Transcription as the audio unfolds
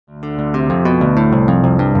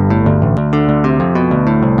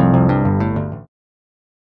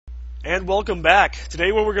And welcome back.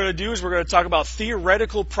 Today what we're going to do is we're going to talk about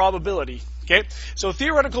theoretical probability. Okay? So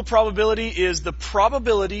theoretical probability is the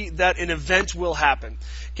probability that an event will happen.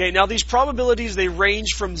 Okay, now these probabilities, they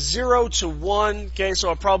range from 0 to 1. Okay, so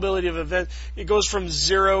a probability of event, it goes from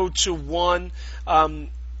 0 to 1.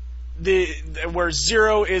 Where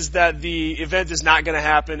 0 is that the event is not going to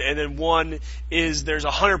happen, and then 1 is there's a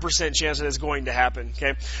 100% chance that it's going to happen.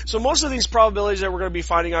 Okay, so most of these probabilities that we're going to be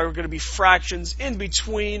finding are going to be fractions in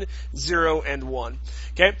between 0 and 1.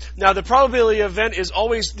 Okay, now the probability of event is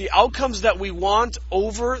always the outcomes that we want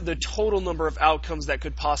over the total number of outcomes that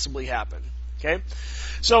could possibly happen. Okay,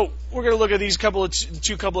 so we're going to look at these couple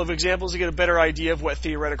of examples to get a better idea of what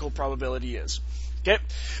theoretical probability is. Okay,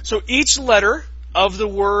 so each letter of the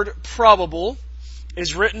word probable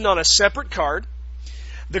is written on a separate card.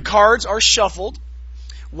 The cards are shuffled.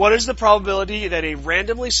 What is the probability that a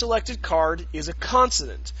randomly selected card is a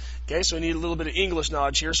consonant? Okay, so we need a little bit of English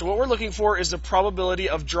knowledge here. So what we're looking for is the probability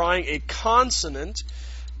of drawing a consonant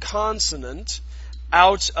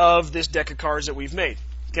out of this deck of cards that we've made.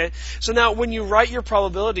 Okay, so now when you write your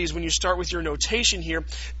probabilities, when you start with your notation here,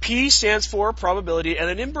 P stands for probability, and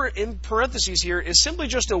then in parentheses here is simply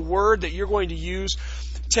just a word that you're going to use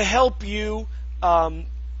to help you, a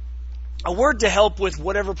word to help with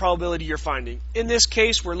whatever probability you're finding. In this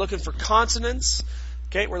case, we're looking for consonants.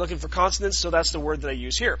 Okay, we're looking for consonants, so that's the word that I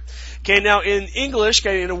use here. Okay, now in English,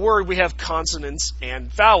 okay, in a word, we have consonants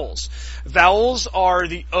and vowels. Vowels are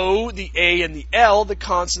the O, the A, and the L. The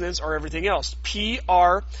consonants are everything else. P,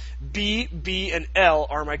 R, B, B, and L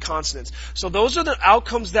are my consonants. So those are the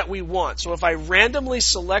outcomes that we want. So if I randomly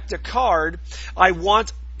select a card, I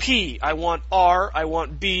want P, I want R, I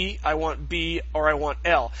want B, or I want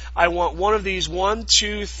L. I want one of these 1,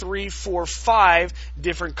 2, 3, 4, 5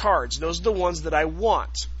 different cards. Those are the ones that I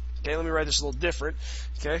want. Okay, let me write this a little different.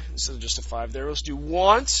 Okay, instead of just a 5 there, let's do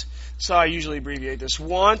want. So I usually abbreviate this.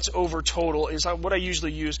 Want over total is what I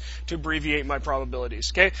usually use to abbreviate my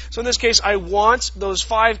probabilities. Okay, so in this case, I want those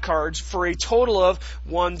 5 cards for a total of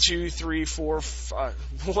 1, 2, 3, 4,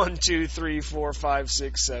 5, 1, 2, 3, 4, 5,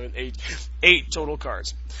 6, 7, 8, 8 total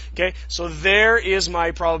cards. Okay, so there is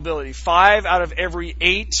my probability. 5 out of every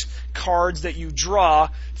 8 cards that you draw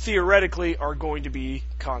theoretically are going to be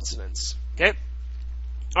consonants. Okay.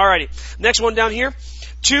 Alrighty, next one down here,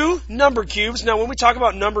 2 number cubes. Now, when we talk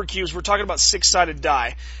about number cubes, we're talking about 6-sided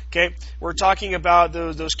die. Okay, we're talking about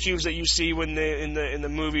those cubes that you see when in the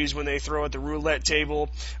movies when they throw at the roulette table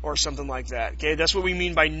or something like that. Okay, that's what we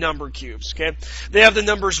mean by number cubes. Okay, they have the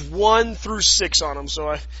numbers 1 through 6 on them. So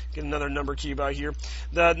I get another number cube out here.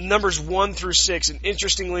 The numbers 1 through 6, and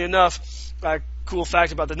interestingly enough, a cool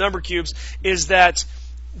fact about the number cubes is that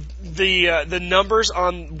the numbers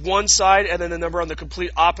on one side and then the number on the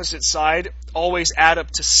complete opposite side always add up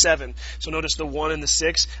to 7. So notice the 1 and the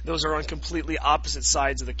 6, those are on completely opposite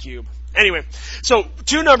sides of the cube. Anyway, so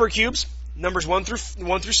 2 number cubes, numbers 1 through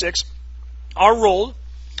 6, are rolled.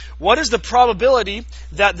 What is the probability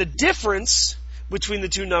that the difference between the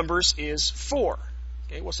 2 numbers is 4?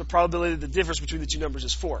 Okay, what's the probability that the difference between the 2 numbers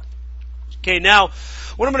is 4? Okay, now,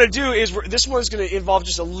 what I'm going to do is, this one is going to involve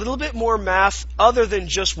just a little bit more math other than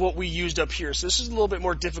just what we used up here. So this is a little bit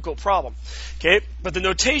more difficult problem. Okay, but the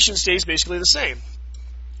notation stays basically the same.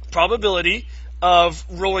 Probability of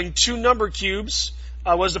rolling 2 number cubes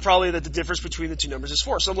was the probability that the difference between the 2 numbers is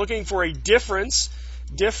 4. So I'm looking for a difference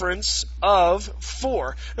of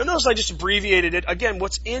 4. Now notice I just abbreviated it. Again,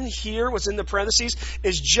 what's in here, what's in the parentheses,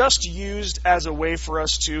 is just used as a way for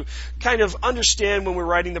us to kind of understand when we're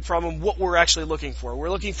writing the problem what we're actually looking for. We're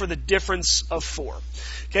looking for the difference of 4.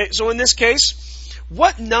 Okay, so in this case,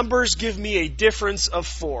 what numbers give me a difference of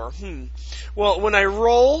 4? Well, when I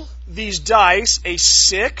roll these dice, a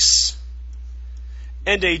 6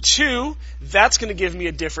 and a 2, that's going to give me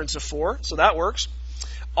a difference of 4, so that works.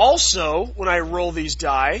 Also, when I roll these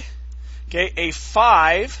die, okay, a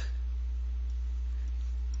 5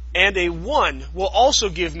 and a 1 will also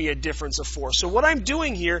give me a difference of 4. So what I'm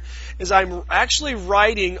doing here is I'm actually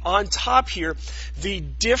writing on top here the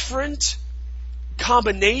different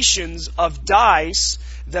combinations of dice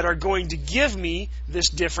that are going to give me this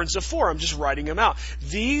difference of 4. I'm just writing them out.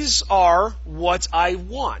 These are what I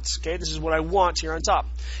want. Okay, this is what I want here on top.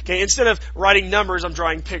 Okay, instead of writing numbers, I'm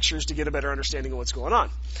drawing pictures to get a better understanding of what's going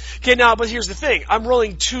on. Okay, now, but here's the thing. I'm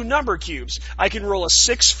rolling 2 number cubes. I can roll a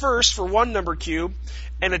 6 first for one number cube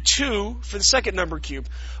and a 2 for the second number cube.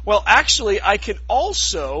 Well, actually, I can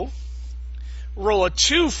also roll a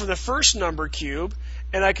 2 for the first number cube,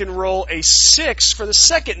 and I can roll a 6 for the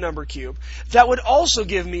second number cube. That would also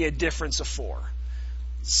give me a difference of 4.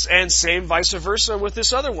 And same vice versa with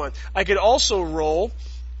this other one. I could also roll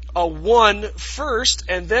a 1 first,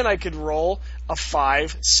 and then I could roll a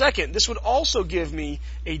 5 second. This would also give me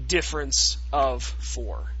a difference of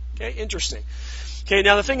 4. Okay, interesting. Okay,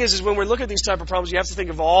 now the thing is when we look at these type of problems, you have to think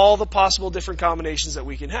of all the possible different combinations that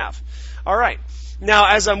we can have. All right. Now,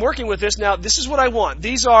 as I'm working with this, now this is what I want.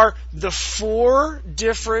 These are the 4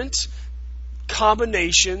 different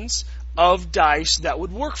combinations of dice that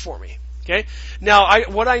would work for me. Okay. Now,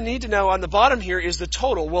 what I need to know on the bottom here is the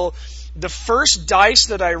total. Well, the first dice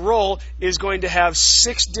that I roll is going to have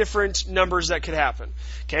 6 different numbers that could happen.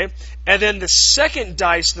 Okay? And then the second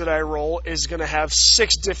dice that I roll is going to have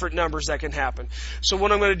 6 different numbers that can happen. So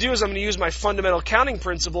what I'm going to do is I'm going to use my fundamental counting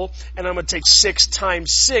principle, and I'm going to take 6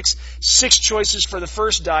 times 6, 6 choices for the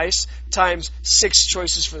first dice times 6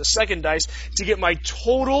 choices for the second dice to get my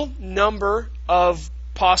total number of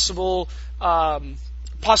possible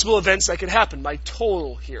events that could happen, my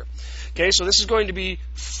total here. Okay, so this is going to be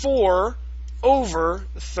 4 over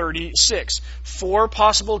 36. 4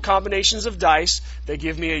 possible combinations of dice that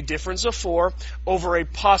give me a difference of 4 over a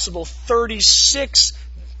possible 36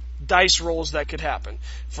 dice rolls that could happen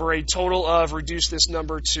for a total of, reduce this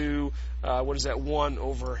number to, 1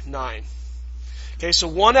 over 9. Okay, so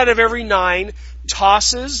 1 out of every 9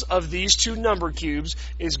 tosses of these 2 number cubes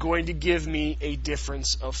is going to give me a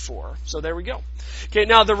difference of 4. So there we go. Okay,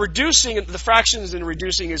 now the fractions in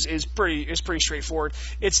reducing is pretty straightforward.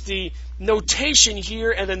 It's the notation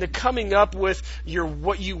here and then the coming up with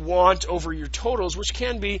what you want over your totals, which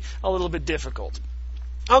can be a little bit difficult.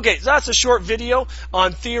 Okay, so that's a short video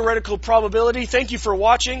on theoretical probability. Thank you for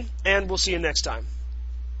watching, and we'll see you next time.